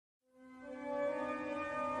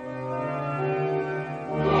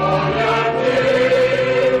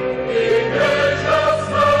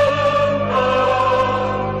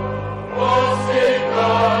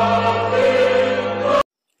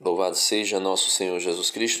Seja nosso Senhor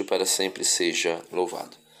Jesus Cristo, para sempre seja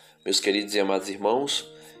louvado. Meus queridos e amados irmãos,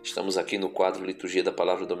 estamos aqui no quadro Liturgia da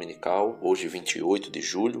Palavra Dominical, hoje 28 de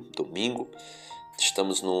julho, domingo.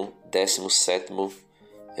 Estamos no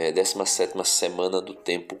 17ª semana do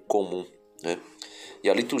tempo comum, né? E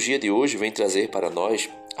a liturgia de hoje vem trazer para nós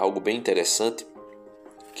algo bem interessante,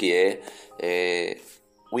 que é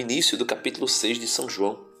o início do capítulo 6 de São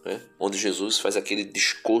João, né? Onde Jesus faz aquele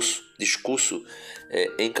discurso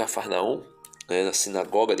em Cafarnaum, né? Na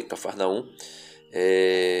sinagoga de Cafarnaum,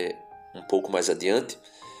 um pouco mais adiante,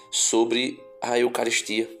 sobre a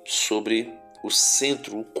Eucaristia, sobre o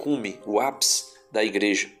centro, o cume, o ápice da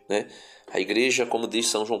Igreja, né? A Igreja, como diz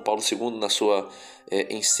São João Paulo II na sua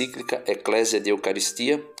encíclica Eclésia de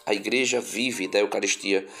Eucaristia, a Igreja vive da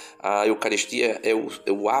Eucaristia. A Eucaristia é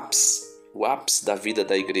o ápice da vida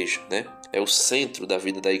da Igreja, né? É o centro da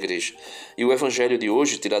vida da Igreja. E o Evangelho de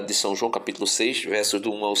hoje, tirado de São João, capítulo 6, versos do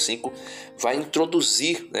 1 ao 5, vai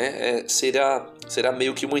introduzir, né? Será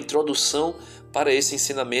meio que uma introdução para esse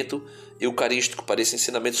ensinamento eucarístico, para esse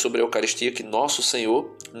ensinamento sobre a Eucaristia que nosso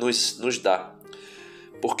Senhor nos dá.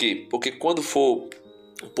 Por quê? Porque quando for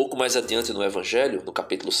um pouco mais adiante no Evangelho, no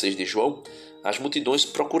capítulo 6 de João, as multidões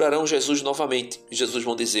procurarão Jesus novamente. E Jesus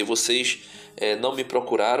vão dizer: vocês não me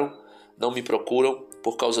procuram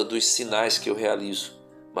por causa dos sinais que eu realizo,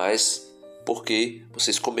 mas porque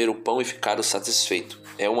vocês comeram pão e ficaram satisfeitos.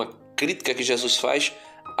 É uma crítica que Jesus faz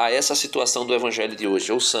a essa situação do Evangelho de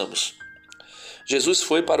hoje. Ouçamos. Jesus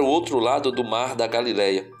foi para o outro lado do mar da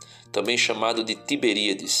Galileia, também chamado de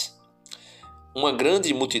Tiberíades. Uma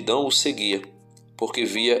grande multidão o seguia, porque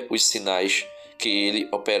via os sinais que ele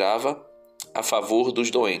operava a favor dos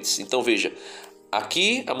doentes. Então veja,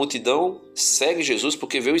 aqui a multidão segue Jesus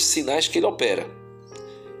porque vê os sinais que ele opera.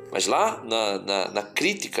 Mas lá na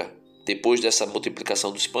crítica, depois dessa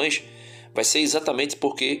multiplicação dos pães, vai ser exatamente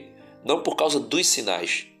porque, não por causa dos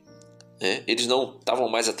sinais, né? Eles não estavam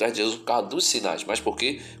mais atrás de Jesus por causa dos sinais, mas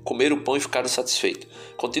porque comeram o pão e ficaram satisfeitos.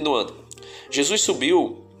 Continuando, Jesus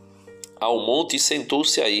subiu ao monte e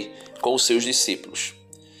sentou-se aí com os seus discípulos.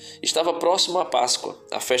 Estava próximo à Páscoa,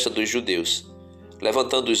 a festa dos judeus.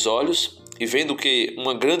 Levantando os olhos e vendo que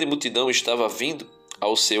uma grande multidão estava vindo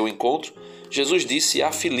ao seu encontro, Jesus disse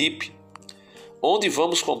a Filipe: onde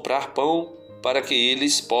vamos comprar pão para que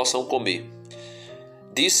eles possam comer?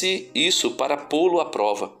 Disse isso para pô-lo à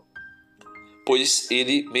prova, pois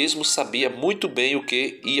ele mesmo sabia muito bem o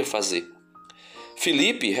que ia fazer.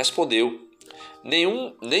 Filipe respondeu: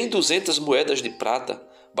 nem 200 moedas de prata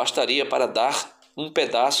bastaria para dar um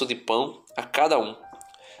pedaço de pão a cada um.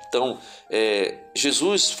 Então,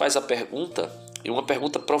 Jesus faz a pergunta, e uma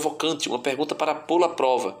pergunta provocante, uma pergunta para pô-lo à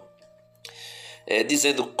prova,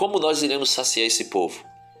 dizendo: como nós iremos saciar esse povo?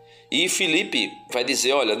 E Filipe vai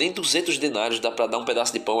dizer: olha, nem 200 denários dá para dar um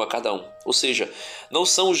pedaço de pão a cada um. Ou seja, não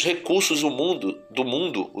são os recursos do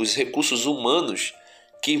mundo, os recursos humanos,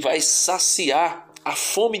 que vai saciar a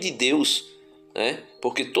fome de Deus, né?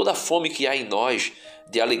 Porque toda a fome que há em nós,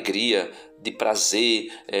 de alegria, de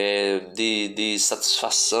prazer, de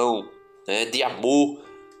satisfação, né? De amor,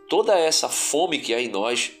 toda essa fome que há em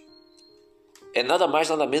nós é nada mais,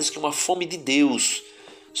 nada menos que uma fome de Deus.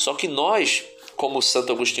 Só que nós, como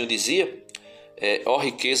Santo Agostinho dizia, ó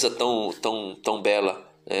riqueza tão bela,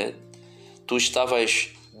 né? Tu estavas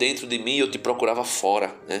dentro de mim e eu te procurava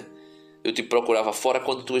fora, né? Eu te procurava fora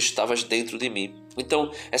quando tu estavas dentro de mim.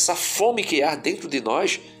 Então, essa fome que há dentro de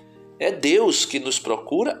nós, é Deus que nos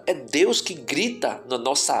procura, é Deus que grita na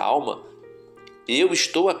nossa alma: eu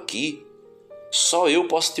estou aqui, só eu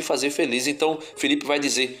posso te fazer feliz. Então, Filipe vai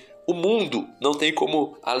dizer: o mundo não tem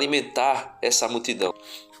como alimentar essa multidão.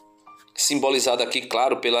 Simbolizado aqui,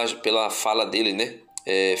 claro, pela fala dele, né?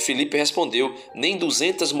 Filipe respondeu: nem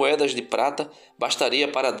 200 moedas de prata bastaria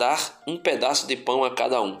para dar um pedaço de pão a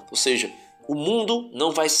cada um. Ou seja, o mundo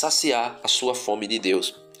não vai saciar a sua fome de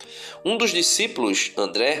Deus. Um dos discípulos,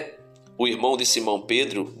 André, o irmão de Simão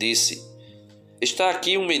Pedro, disse: está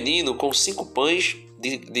aqui um menino com 5 pães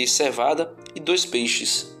de cevada e 2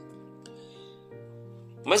 peixes.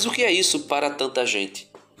 Mas o que é isso para tanta gente?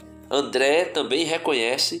 André também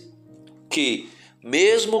reconhece que,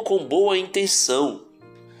 mesmo com boa intenção,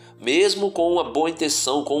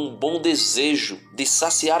 com um bom desejo de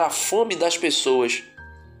saciar a fome das pessoas,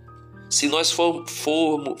 se nós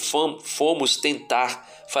formos tentar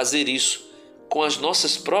fazer isso com as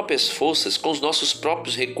nossas próprias forças, com os nossos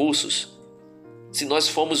próprios recursos, se nós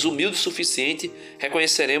formos humildes o suficiente,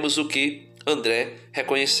 reconheceremos o que André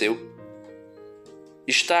reconheceu.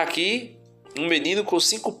 Está aqui um menino com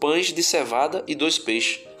 5 pães de cevada e 2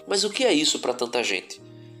 peixes. Mas o que é isso para tanta gente?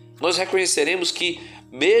 Nós reconheceremos que,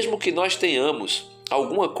 mesmo que nós tenhamos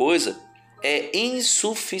alguma coisa é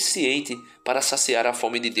insuficiente para saciar a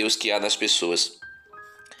fome de Deus que há nas pessoas.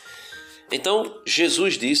 Então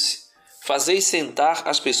Jesus disse: fazei sentar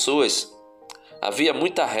as pessoas. Havia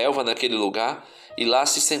muita relva naquele lugar e lá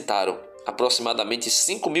se sentaram aproximadamente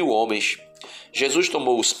 5.000 homens. Jesus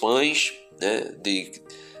tomou os pães, né,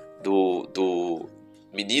 do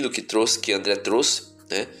menino que André trouxe,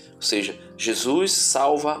 né? Ou seja, Jesus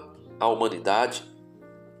salva a humanidade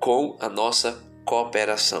com a nossa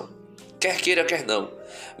cooperação. Quer queira, quer não.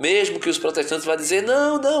 Mesmo que os protestantes vão dizer: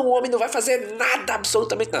 não, o homem não vai fazer nada,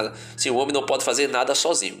 absolutamente nada. Sim, o homem não pode fazer nada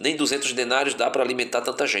sozinho. Nem 200 denários dá para alimentar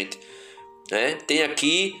tanta gente. Tem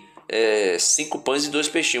aqui 5 pães e 2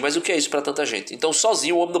 peixinhos. Mas o que é isso para tanta gente? Então,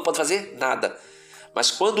 sozinho o homem não pode fazer nada.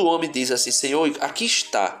 Mas quando o homem diz assim: Senhor, aqui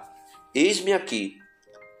está, eis-me aqui,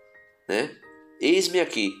 né? Eis-me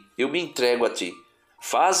aqui, eu me entrego a ti.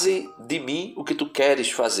 Faze de mim o que tu queres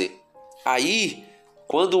fazer. Aí,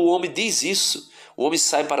 quando o homem diz isso, o homem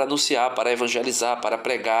sai para anunciar, para evangelizar, para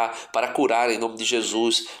pregar, para curar em nome de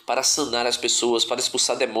Jesus, para sanar as pessoas, para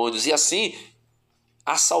expulsar demônios. E assim,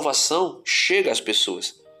 a salvação chega às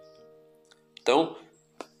pessoas. Então,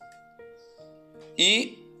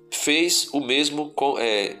 e fez o mesmo.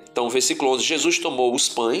 Então, versículo 11. Jesus tomou os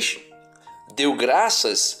pães, deu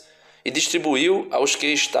graças e distribuiu aos que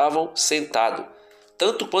estavam sentados,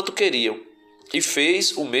 tanto quanto queriam. E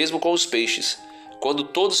fez o mesmo com os peixes. Quando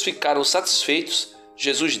todos ficaram satisfeitos,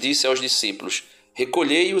 Jesus disse aos discípulos: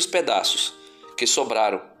 recolhei os pedaços que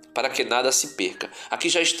sobraram, para que nada se perca. Aqui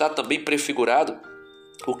já está também prefigurado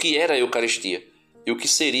o que era a Eucaristia e o que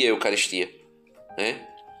seria a Eucaristia.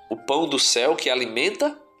 O pão do céu que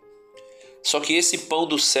alimenta, só que esse pão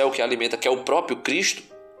do céu que alimenta, que é o próprio Cristo,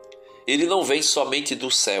 ele não vem somente do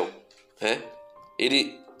céu.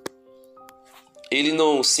 Ele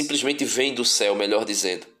não simplesmente vem do céu, melhor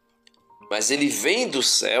dizendo, mas ele vem do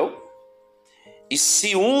céu e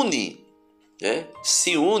se une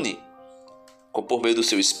por meio do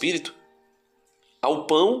seu Espírito ao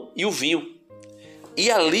pão e o vinho.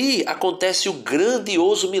 E ali acontece o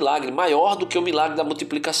grandioso milagre, maior do que o milagre da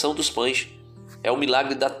multiplicação dos pães. É o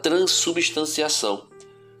milagre da transubstanciação,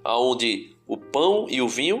 onde o pão e o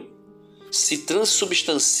vinho se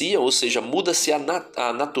transubstanciam, ou seja, muda-se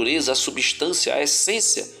a natureza, a substância, a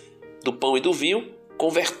essência do pão e do vinho,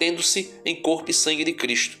 convertendo-se em corpo e sangue de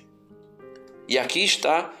Cristo. E aqui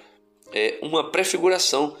está uma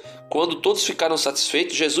prefiguração. Quando todos ficaram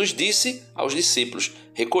satisfeitos, Jesus disse aos discípulos: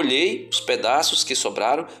 recolhei os pedaços que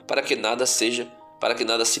sobraram, para que nada se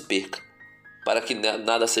perca, para que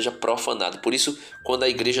nada seja profanado. Por isso, quando a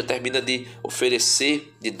igreja termina de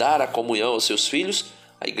oferecer, de dar a comunhão aos seus filhos,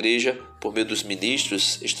 a igreja, por meio dos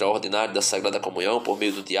ministros extraordinários da Sagrada Comunhão, por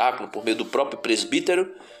meio do diácono, por meio do próprio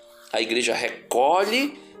presbítero, a igreja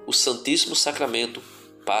recolhe o Santíssimo Sacramento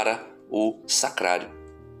para o sacrário,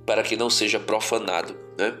 para que não seja profanado,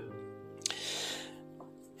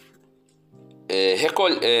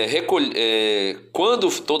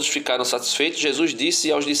 Quando todos ficaram satisfeitos, Jesus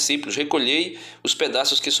disse aos discípulos: recolhei os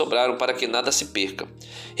pedaços que sobraram, para que nada se perca.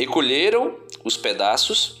 Recolheram os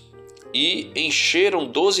pedaços e encheram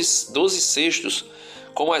 12 cestos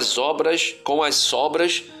com as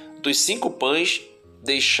sobras dos 5 pães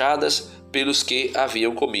deixadas pelos que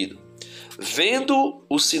haviam comido. Vendo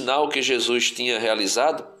o sinal que Jesus tinha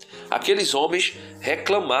realizado, aqueles homens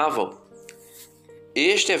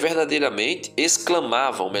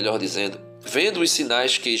exclamavam, melhor dizendo, vendo os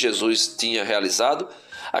sinais que Jesus tinha realizado,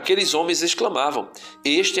 aqueles homens exclamavam: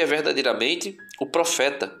 este é verdadeiramente o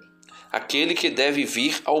profeta, aquele que deve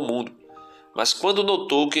vir ao mundo. Mas quando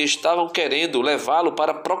notou que estavam querendo levá-lo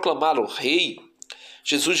para proclamá-lo rei,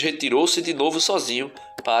 Jesus retirou-se de novo sozinho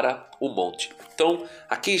para o monte. Então,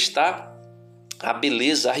 aqui está a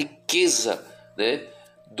beleza, a riqueza,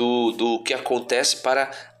 do que acontece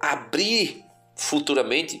para abrir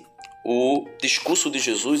futuramente o discurso de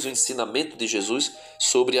Jesus, o ensinamento de Jesus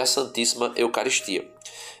sobre a Santíssima Eucaristia.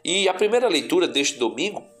 E a primeira leitura deste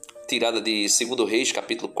domingo, tirada de 2 Reis,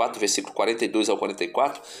 capítulo 4, versículo 42 ao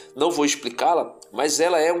 44, não vou explicá-la, mas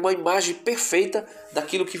ela é uma imagem perfeita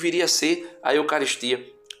daquilo que viria a ser a Eucaristia,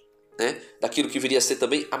 daquilo que viria a ser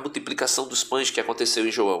também a multiplicação dos pães que aconteceu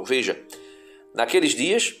em João. Veja, naqueles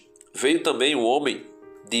dias veio também um homem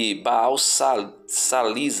de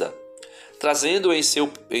Baal-Salisa, trazendo em seu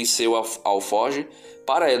alforje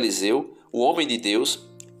para Eliseu, o homem de Deus,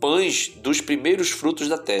 pães dos primeiros frutos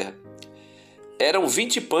da terra. Eram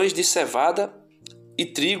 20 pães de cevada e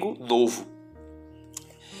trigo novo.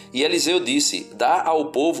 E Eliseu disse: dá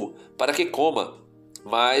ao povo para que coma.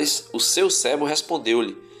 Mas o seu servo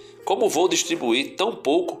respondeu-lhe: como vou distribuir tão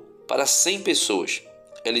pouco para 100 pessoas?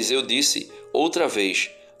 Eliseu disse outra vez: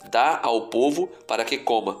 dá ao povo para que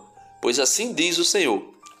coma, pois assim diz o Senhor: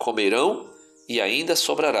 comerão e ainda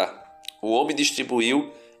sobrará. O homem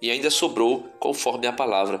distribuiu e ainda sobrou, conforme a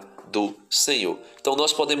palavra do Senhor. Então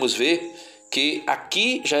nós podemos ver que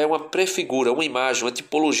aqui já é uma prefigura, uma imagem, uma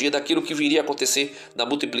tipologia daquilo que viria a acontecer na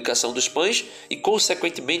multiplicação dos pães e,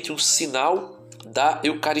 consequentemente, um sinal da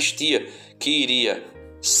Eucaristia, que iria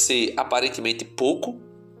ser aparentemente pouco,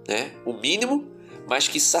 né, o mínimo, mas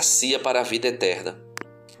que sacia para a vida eterna.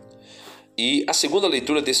 E a segunda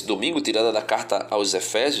leitura desse domingo, tirada da carta aos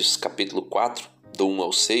Efésios, capítulo 4, do 1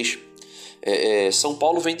 ao 6, São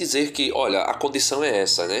Paulo vem dizer que, olha, a condição é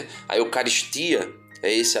essa, né? A Eucaristia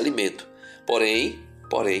é esse alimento. Porém,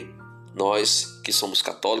 nós que somos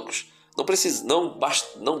católicos,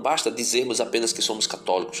 não basta dizermos apenas que somos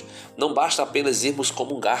católicos, não basta apenas irmos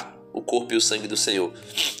comungar o corpo e o sangue do Senhor,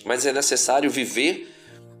 mas é necessário viver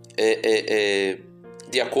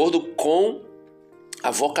de acordo com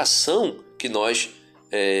a vocação que nós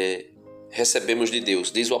recebemos de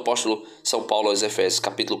Deus. Diz o apóstolo São Paulo aos Efésios,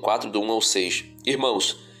 capítulo 4, do 1 ao 6.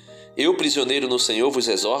 Irmãos, eu, prisioneiro no Senhor, vos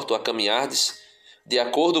exorto a caminhardes de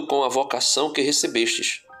acordo com a vocação que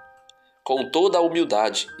recebestes, com toda a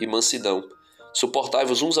humildade e mansidão.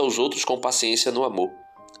 Suportai-vos uns aos outros com paciência no amor.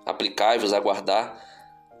 Aplicai-vos a guardar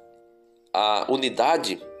a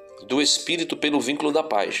unidade do Espírito pelo vínculo da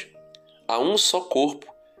paz. Há um só corpo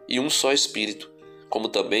e um só Espírito, como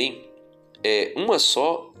também é uma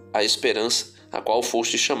só a esperança a qual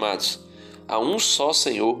fostes chamados. Há um só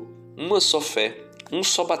Senhor, uma só fé, um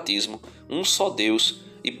só batismo, um só Deus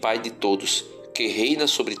e Pai de todos, que reina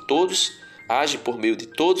sobre todos, age por meio de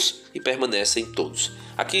todos e permanece em todos.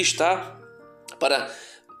 Aqui está para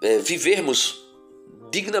vivermos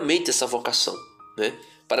dignamente essa vocação, né?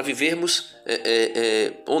 Para vivermos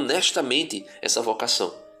honestamente essa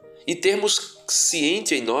vocação e termos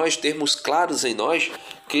ciente em nós, termos claros em nós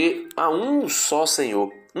que há um só Senhor,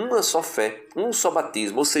 uma só fé, um só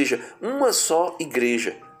batismo, ou seja, uma só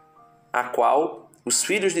igreja, a qual os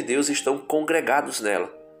filhos de Deus estão congregados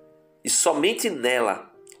nela. E somente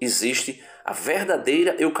nela existe a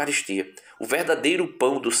verdadeira Eucaristia, o verdadeiro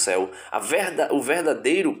pão do céu, o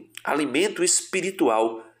verdadeiro alimento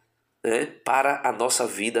espiritual, né, para a nossa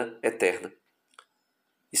vida eterna.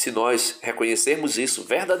 E se nós reconhecermos isso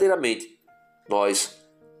verdadeiramente, nós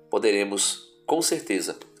poderemos, com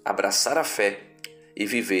certeza, abraçar a fé e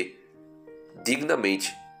viver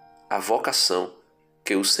dignamente a vocação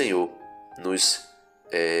que o Senhor nos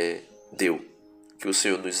deu, que o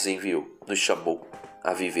Senhor nos enviou, nos chamou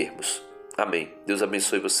a vivermos. Amém. Deus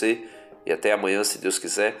abençoe você e até amanhã, se Deus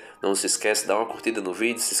quiser. Não se esquece, dá uma curtida no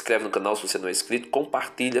vídeo, se inscreve no canal se você não é inscrito,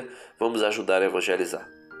 compartilha, vamos ajudar a evangelizar.